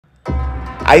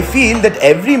I feel that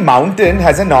every mountain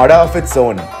has an aura of its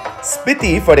own.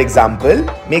 Spiti, for example,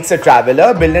 makes a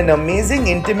traveler build an amazing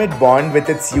intimate bond with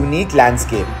its unique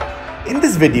landscape. In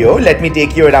this video, let me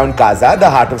take you around Kaza, the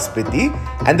heart of Spiti,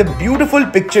 and the beautiful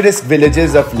picturesque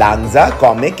villages of Langza,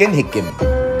 Komic and Hikkim.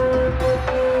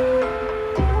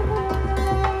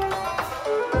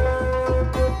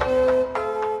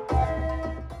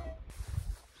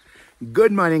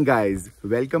 Good morning guys,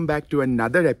 welcome back to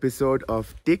another episode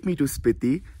of Take Me to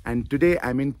Spiti, and today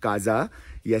I'm in Kaza.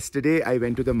 Yesterday I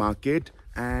went to the market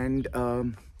and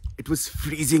it was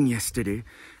freezing yesterday,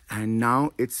 and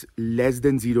now it's less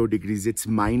than 0 degrees. It's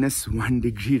 -1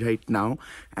 degree right now,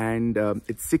 and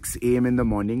it's 6 a.m. in the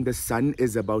morning. The sun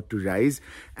is about to rise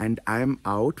and I'm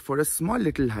out for a small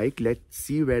little hike. Let's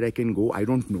see where I can go. I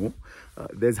don't know.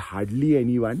 There's hardly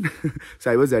anyone.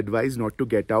 So I was advised not to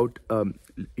get out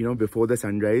before the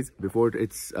sunrise, before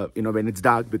it's when it's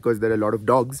dark, because there are a lot of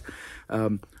dogs.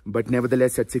 But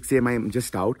nevertheless, at 6 a.m. I'm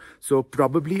just out. So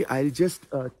probably I'll just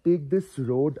take this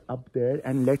road up there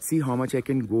and let's see how much I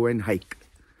can go and hike.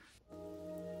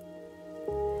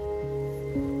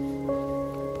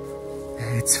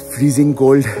 It's freezing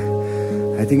cold.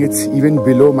 I think it's even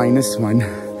below -1.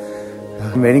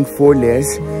 I'm wearing 4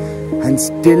 layers and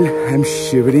still I'm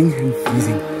shivering and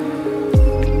freezing.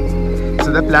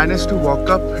 So the plan is to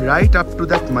walk right up to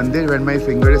that mandir where my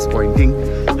finger is pointing,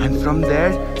 and from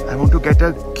there I want to get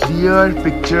a clear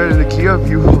picture and a clear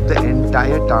view of the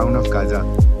entire town of Kaza.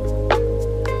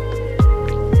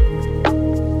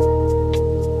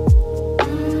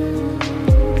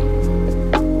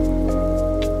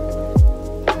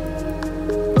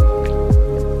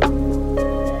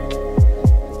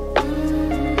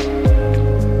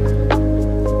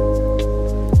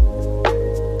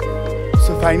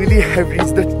 Finally, I've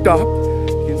reached the top.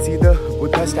 You can see the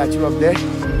Budhha statue up there.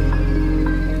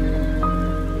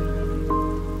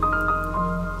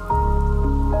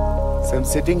 So I'm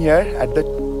sitting here at the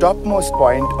topmost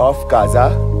point of Kaza,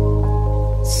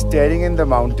 staring in the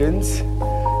mountains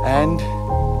and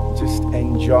just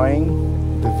enjoying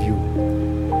the view.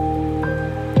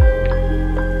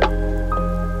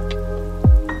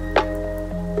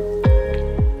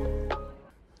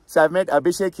 So I've met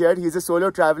Abhishek here. He's a solo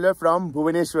traveler from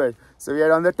Bhubaneswar. So we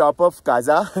are on the top of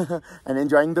Kaza and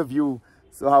enjoying the view.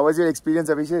 So how was your experience,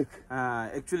 Abhishek?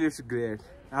 Actually it's great.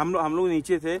 हम लोग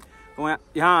नीचे थे, तो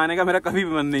यहाँ आने का मेरा कभी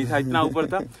भी मन नहीं था, इतना ऊपर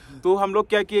था. तो हम लोग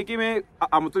क्या किए कि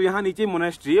तो यहाँ नीचे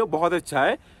मोनेस्ट्री है, बहुत अच्छा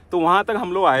है, तो वहाँ तक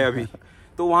हम लोग आए अभी.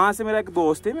 तो वहाँ से मेरा एक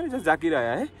दोस्त है, मेरे जैसे जाकिर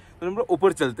आया है, तो हम लोग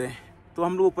ऊपर चलते हैं. तो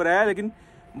हम लोग ऊपर आया, लेकिन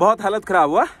बहुत हालत खराब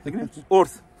हुआ, लेकिन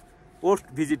oats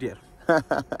visit here.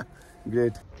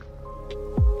 Great.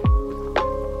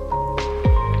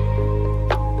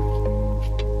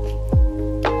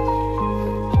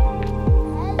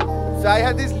 So I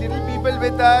have these little people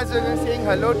with us and they're saying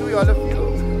hello to all of you.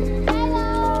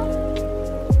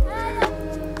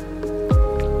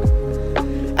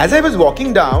 As I was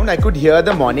walking down, I could hear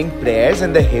the morning prayers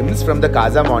and the hymns from the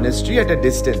Kaza Monastery at a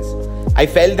distance. I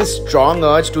felt this strong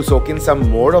urge to soak in some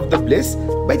more of the bliss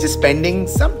by just spending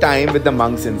some time with the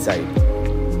monks inside.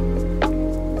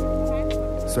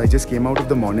 So I just came out of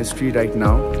the monastery right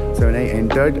now. So when I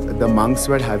entered, the monks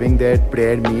were having their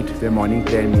prayer meet, their morning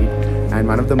prayer meet.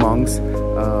 And one of the monks,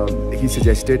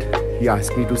 he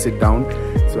asked me to sit down.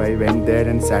 So I went there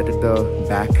and sat at the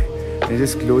back. I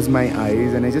just closed my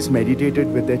eyes and I just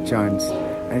meditated with their chants.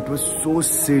 And it was so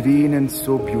serene and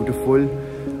so beautiful.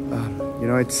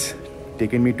 It's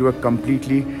taken me to a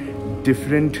completely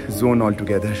different zone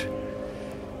altogether.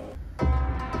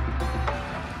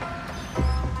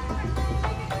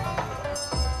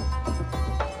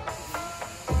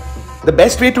 The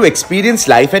best way to experience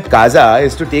life at Kaza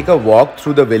is to take a walk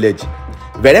through the village.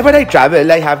 Wherever I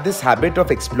travel, I have this habit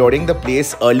of exploring the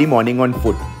place early morning on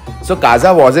foot. So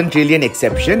Kaza wasn't really an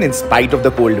exception in spite of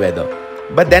the cold weather.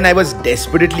 But then I was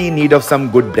desperately in need of some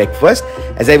good breakfast,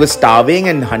 as I was starving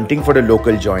and hunting for a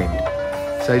local joint.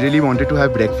 So I really wanted to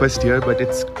have breakfast here, but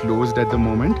it's closed at the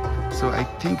moment. So I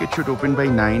think it should open by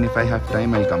 9. If I have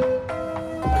time, I'll come.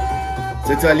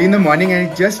 So it's early in the morning and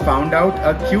I just found out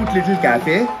a cute little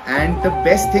cafe, and the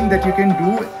best thing that you can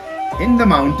do in the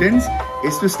mountains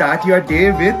is to start your day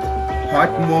with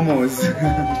hot momos.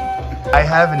 I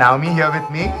have Naomi here with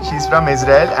me. She's from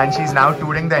Israel and she's now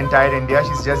touring the entire India.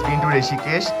 She's just been to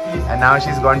Rishikesh and now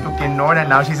she's gone to Kinnaur and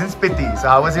now she's in Spiti. So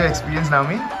how was your experience,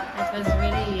 Naomi? It was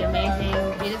really amazing,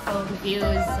 beautiful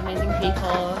views, amazing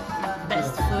people,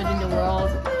 best food in the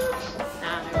world.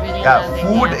 Really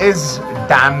food is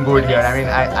damn good here. I mean,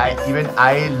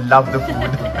 I love the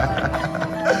food.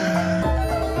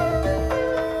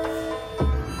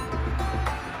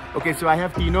 Okay, so I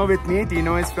have Tino with me.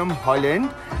 Tino is from Holland,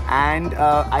 and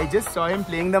I just saw him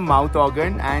playing the mouth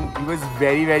organ, and he was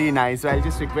very, very nice. So I'll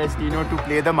just request Tino to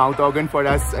play the mouth organ for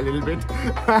us a little bit.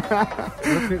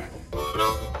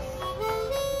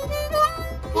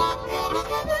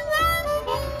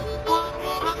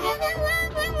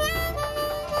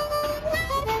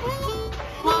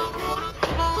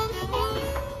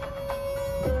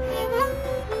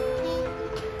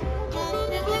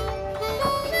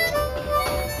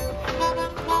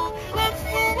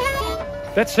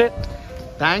 That's it.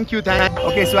 Thank you.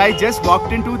 Okay, so I just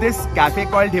walked into this cafe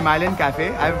called Himalayan Cafe.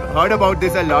 I've heard about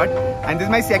this a lot, and this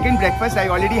is my second breakfast. I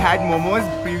already had momos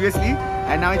previously,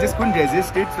 and now I just couldn't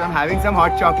resist it. So I'm having some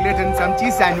hot chocolate and some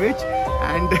cheese sandwich,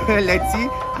 and let's see.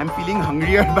 I'm feeling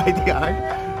hungrier by the hour.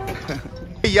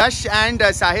 Yash and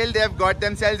Sahil, they have got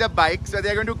themselves a bike, so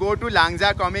they're going to go to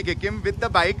Langza Hikkim with the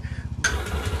bike.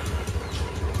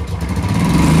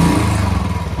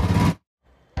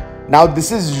 Now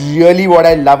this is really what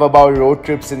I love about road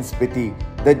trips in Spiti.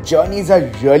 The journeys are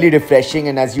really refreshing,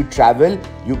 and as you travel,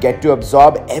 you get to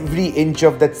absorb every inch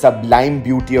of that sublime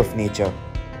beauty of nature.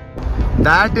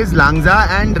 That is Langza,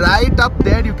 and right up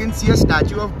there you can see a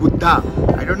statue of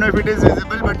Budhha. I don't know if it is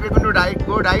visible, but we're going to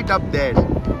go right up there.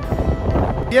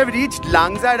 We have reached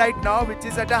Langza right now, which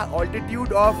is at an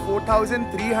altitude of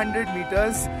 4,300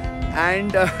 meters,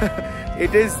 and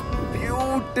it is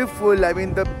beautiful. I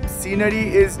mean, the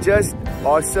scenery is just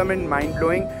awesome and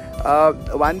mind-blowing.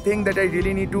 One thing that I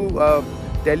really need to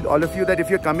tell all of you, that if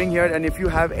you're coming here and if you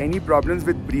have any problems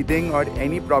with breathing or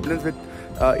any problems with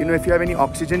if you have any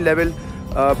oxygen level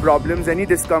problems, any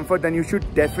discomfort, then you should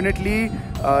definitely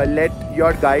let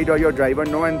your guide or your driver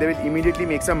know, and they will immediately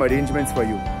make some arrangements for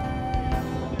you.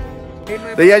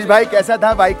 तो यश भाई, कैसा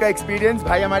था bike का experience?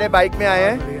 भाई हमारे bike में आए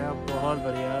हैं। बढ़िया, बहुत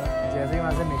बढ़िया। जैसे ही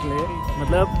वहाँ से निकले,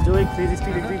 मतलब जो एक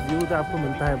 360 डिग्री व्यू था आपको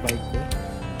मिलता है बाइक पे,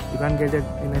 you can't get it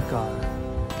in a car.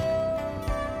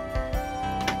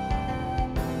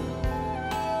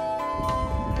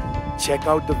 Check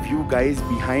out the view, guys,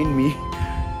 behind me.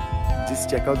 Just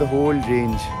check out the whole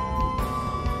range.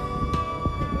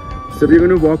 So we're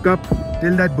going to walk up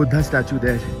till that Buddha statue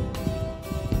there.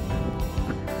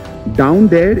 Down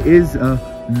there is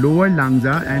lower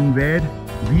Langza, and where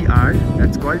we are,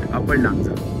 that's called upper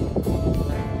Langza.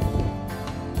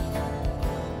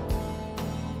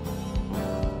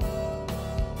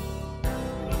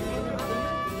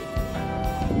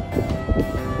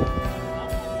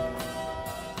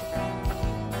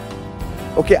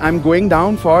 Okay, I'm going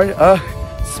down for a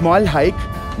small hike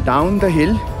down the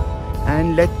hill,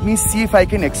 and let me see if I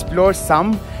can explore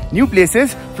some new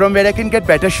places from where I can get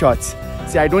better shots.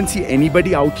 See, I don't see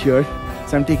anybody out here,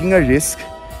 so I'm taking a risk.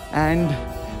 And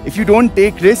if you don't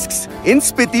take risks in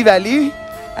Spiti Valley,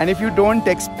 and if you don't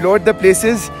explore the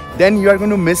places, then you are going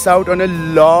to miss out on a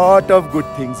lot of good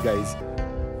things, guys.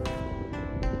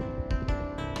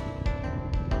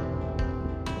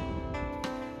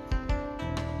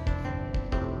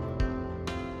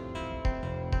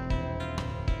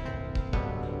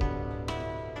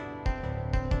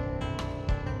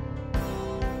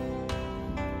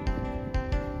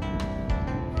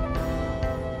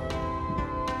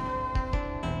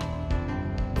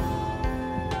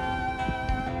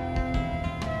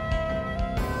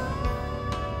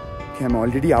 I'm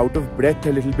already out of breath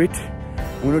a little bit.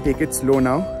 I'm going to take it slow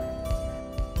now.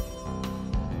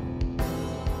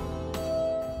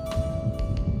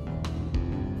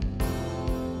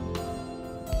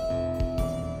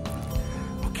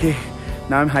 Okay,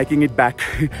 now I'm hiking it back.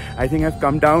 I think I've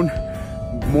come down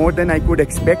more than I could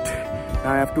expect.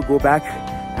 Now I have to go back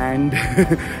and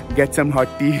get some hot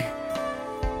tea.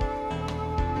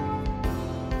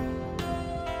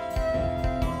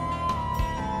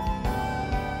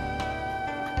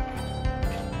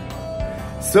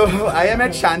 So I am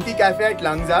at Shanti Cafe at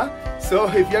Langza. So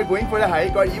if you are going for a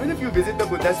hike, or even if you visit the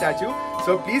Buddha statue,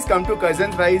 so please come to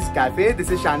Cousin Bhai's Cafe. This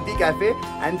is Shanti Cafe,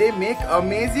 and they make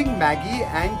amazing Maggi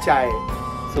and chai.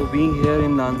 So being here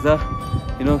in Langza,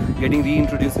 getting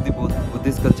reintroduced to the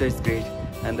Buddhist culture is great,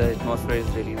 and the atmosphere is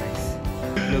really nice.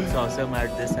 It looks awesome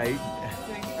at this height.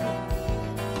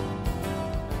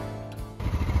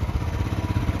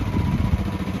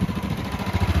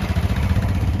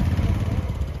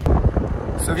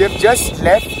 So we have just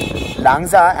left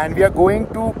Langza, and we are going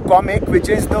to Komic, which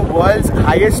is the world's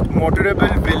highest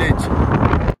motorable village.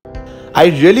 I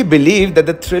really believe that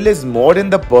the thrill is more in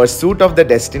the pursuit of the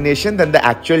destination than the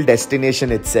actual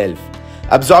destination itself.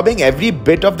 Absorbing every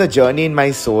bit of the journey in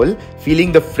my soul,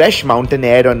 feeling the fresh mountain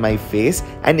air on my face,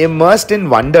 and immersed in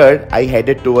wonder, I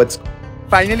headed towards.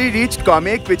 Finally reached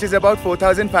Komic, which is about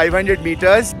 4,500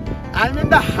 meters. I'm in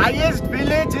the highest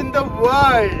village in the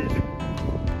world.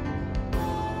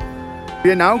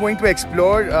 We are now going to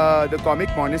explore the Comic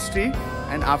Monastery,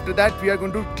 and after that we are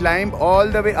going to climb all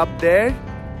the way up there.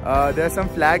 There are some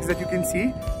flags that you can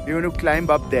see. We're going to climb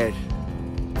up there.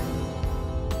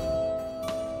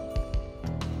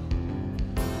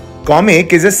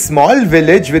 Komic is a small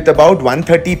village with about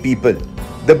 130 people.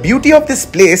 The beauty of this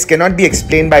place cannot be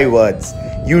explained by words.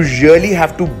 You really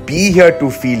have to be here to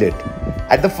feel it.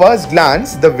 At the first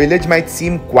glance, the village might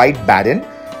seem quite barren,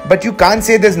 but you can't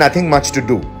say there's nothing much to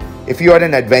do. If you are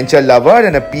an adventure lover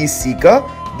and a peace seeker,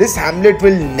 this hamlet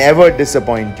will never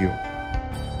disappoint you.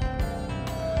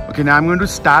 Okay, now I'm going to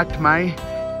start my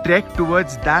trek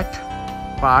towards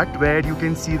that part where you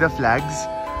can see the flags.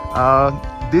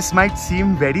 This might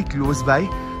seem very close by,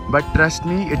 but trust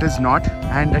me, it is not.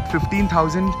 And at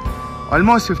 15,000,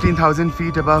 almost 15,000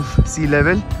 feet above sea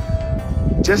level,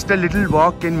 just a little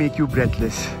walk can make you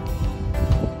breathless.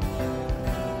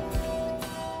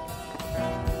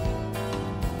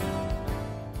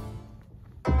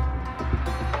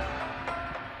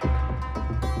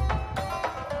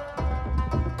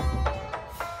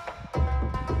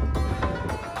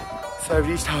 So I've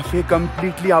reached halfway,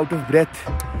 completely out of breath,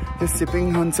 just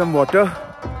sipping on some water.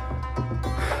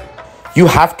 You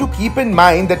have to keep in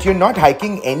mind that you're not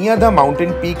hiking any other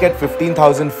mountain peak at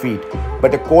 15,000 feet,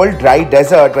 but a cold, dry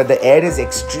desert where the air is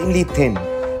extremely thin.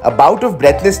 A bout of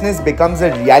breathlessness becomes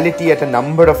a reality at a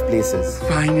number of places.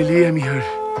 Finally, I'm here.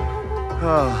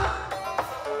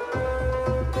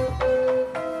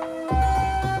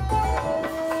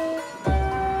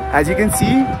 As you can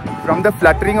see, from the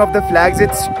fluttering of the flags,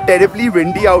 it's terribly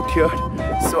windy out here.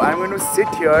 So I'm going to sit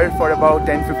here for about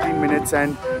 10-15 minutes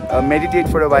and meditate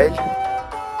for a while.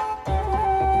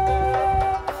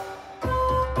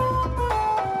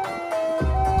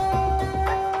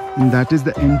 And that is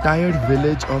the entire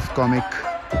village of Komic.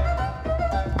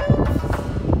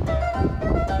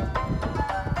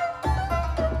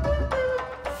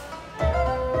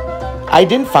 I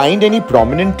didn't find any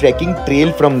prominent trekking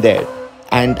trail from there,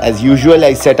 and as usual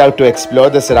I set out to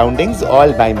explore the surroundings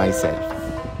all by myself.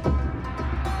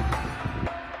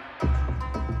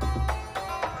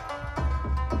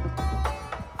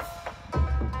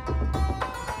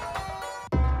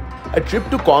 A trip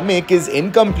to Komic is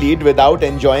incomplete without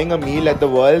enjoying a meal at the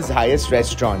world's highest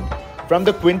restaurant. From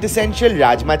the quintessential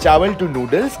Rajma Chawal to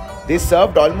noodles, they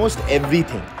served almost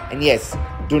everything. And yes,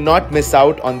 do not miss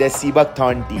out on their Sibak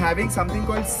Thorn tea. Having something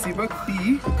called Sibak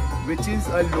tea, which is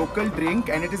a local drink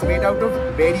and it is made out of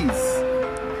berries.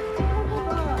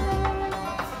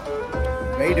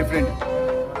 Very different.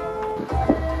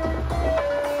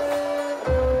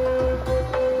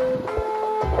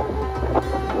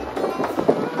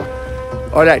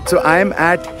 Alright, so I am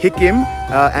at Hikkim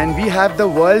and we have the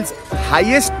world's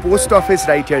highest post office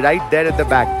right here, right there at the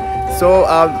back.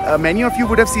 So many of you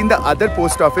would have seen the other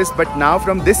post office, but now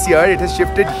from this year it has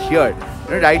shifted here,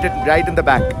 right in the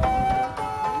back.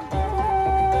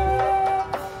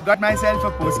 Got myself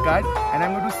a postcard and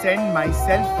I'm going to send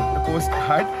myself the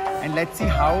postcard and let's see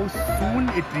how soon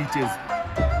it reaches.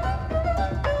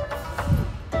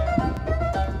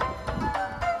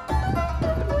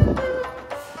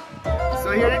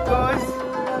 So here it goes.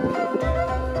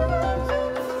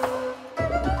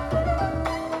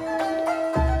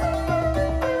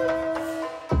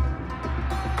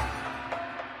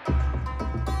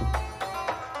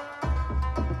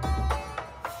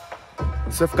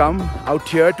 So I've come out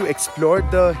here to explore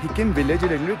the Hikkim village a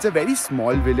little. It's a very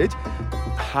small village,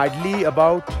 hardly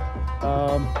about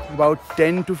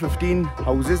 10 to 15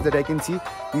 houses that I can see.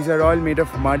 These are all made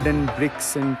of mud and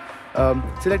bricks, and so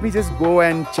let me just go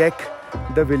and check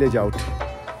the village out.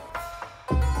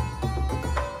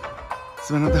 It's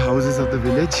one of the houses of the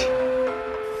village.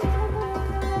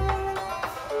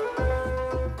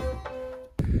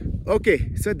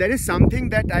 Okay, so there is something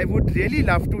that I would really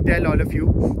love to tell all of you,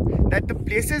 that the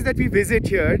places that we visit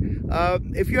here,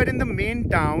 if you are in the main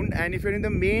town and if you're in the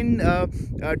main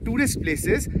tourist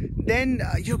places, then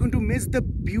you're going to miss the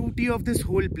beauty of this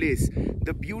whole place.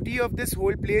 The beauty of this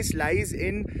whole place lies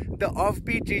in the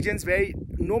offbeat regions where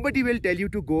nobody will tell you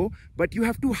to go, but you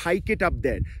have to hike it up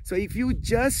there. So if you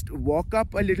just walk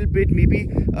up a little bit, maybe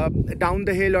down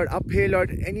the hill or uphill or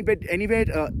anywhere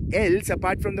else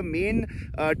apart from the main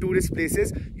tourist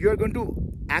places, you are going to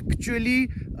actually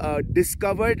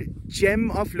discover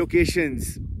gem of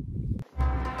locations.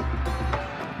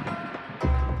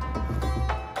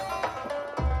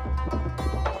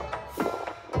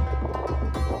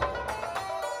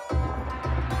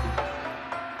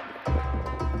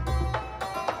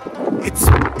 It's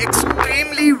extremely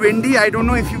extremely windy. I don't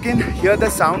know if you can hear the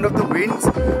sound of the winds,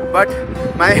 but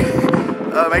my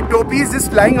topi is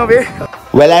just flying away.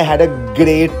 Well, I had a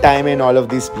great time in all of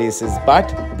these places, but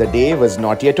the day was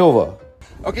not yet over.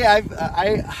 Okay,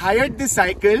 I hired this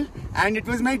cycle, and it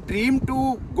was my dream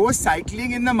to go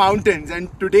cycling in the mountains, and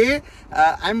today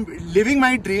I'm living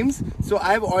my dreams. So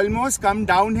I've almost come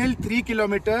downhill 3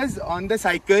 kilometers on the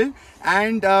cycle,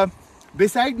 and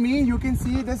beside me you can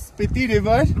see the Spiti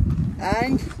river,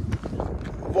 and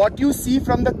what you see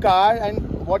from the car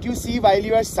and what you see while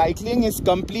you are cycling is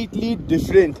completely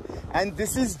different, and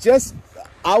this is just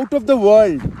out of the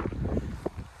world.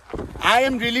 I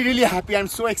am really happy. I'm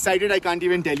so excited, I can't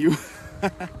even tell you.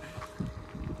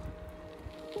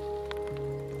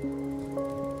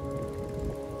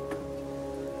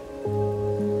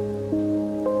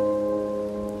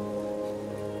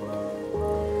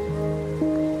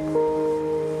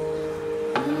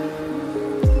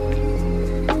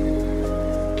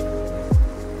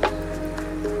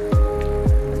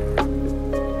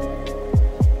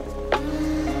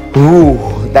 Ooh,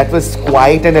 that was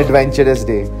quite an adventurous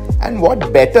day. And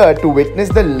what better to witness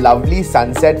the lovely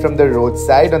sunset from the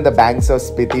roadside on the banks of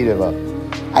Spiti River.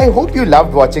 I hope you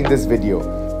loved watching this video.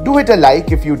 Do hit a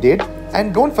like if you did,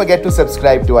 and don't forget to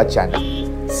subscribe to our channel.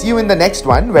 See you in the next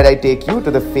one, where I take you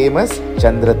to the famous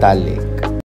Chandratal Lake.